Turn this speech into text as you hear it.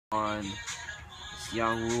On it's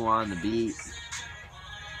yung.woo on the beat.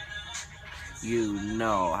 You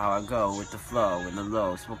know how I go with the flow in the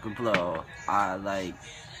low smoking blow. I like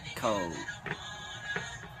cold.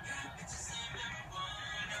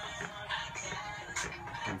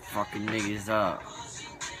 And fucking niggas up.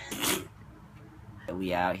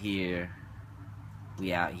 We out here.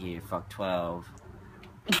 Fuck 12.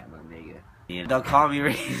 My nigga. Yeah, don't call me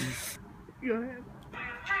racist. Go ahead.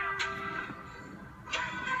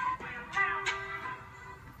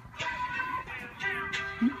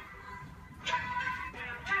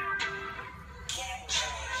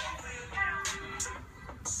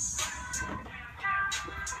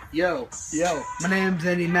 Yo, my name's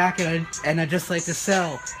Eddie Mac and I just like to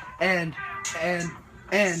sell and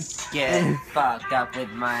Get fucked up with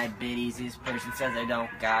my biddies. This person says I don't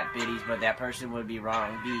got biddies, but that person would be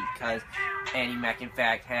wrong because Annie Mac in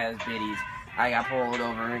fact has biddies. I got pulled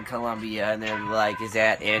over in Colombia and they're like, is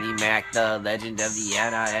that Annie Mac, the legend of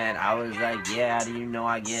Vienna? And I was like, yeah, do you know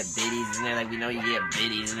I get biddies? And they're like, we know you get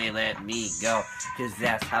biddies, and they let me go, cause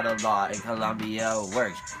that's how the law in Colombia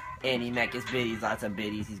works. Annie Mac gets biddies, lots of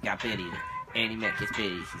biddies, he's got biddies. Annie Mac gets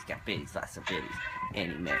biddies, he's got biddies, lots of biddies.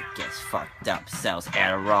 Annie Mac gets fucked up, sells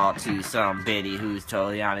Adderall to some biddy who's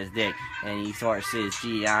totally on his dick, and he forces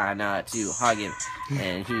Gianna to hug him,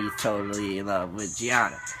 and he's totally in love with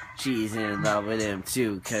Gianna. She's in love with him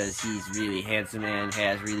too, cause he's really handsome and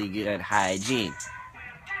has really good hygiene.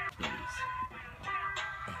 Biddies.